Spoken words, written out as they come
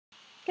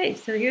Okay,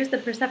 so here's the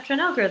perceptron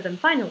algorithm,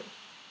 finally.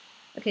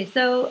 Okay,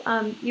 so you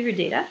have your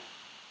data,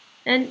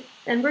 and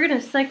we're going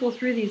to cycle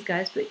through these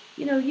guys, but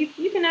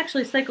you can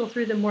actually cycle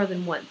through them more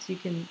than once. You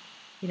can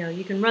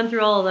run through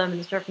all of them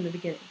and start from the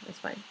beginning. That's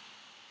fine.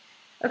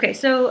 Okay,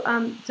 so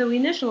we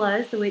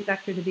initialize the weight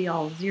vector to be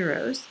all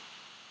zeros,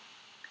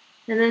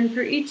 and then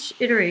for each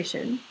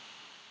iteration,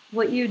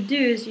 what you'd do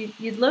is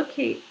you'd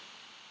locate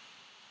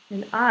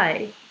an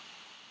I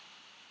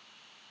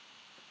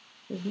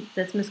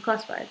that's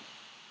misclassified.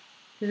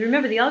 Because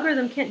remember, the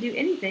algorithm can't do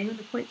anything when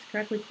the point's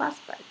correctly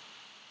classified.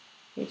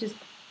 The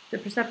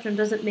perceptron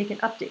doesn't make an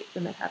update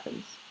when that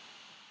happens.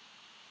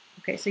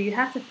 Okay, so you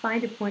have to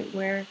find a point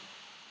where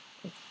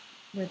it's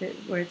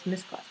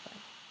misclassified.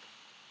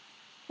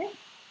 Okay.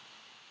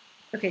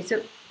 Okay,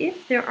 so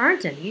if there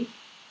aren't any,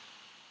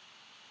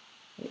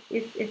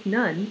 if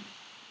none,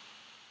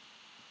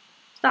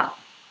 stop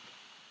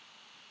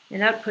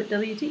and output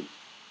WT,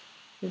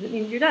 because it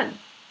means you're done.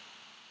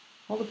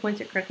 All the points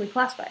are correctly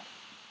classified.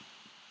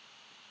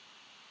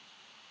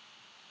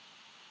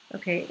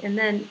 Okay, and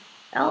then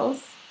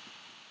else,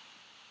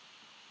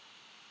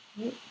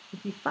 if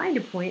you find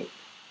a point,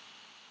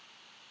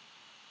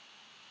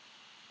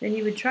 then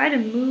you would try to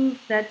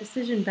move that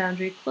decision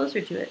boundary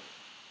closer to it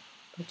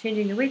by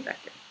changing the weight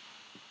vector.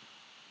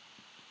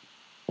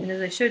 And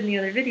as I showed in the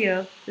other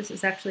video, this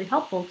is actually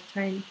helpful to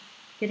try and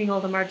getting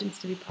all the margins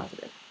to be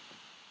positive.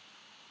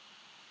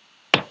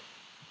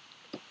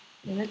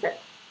 And that's it.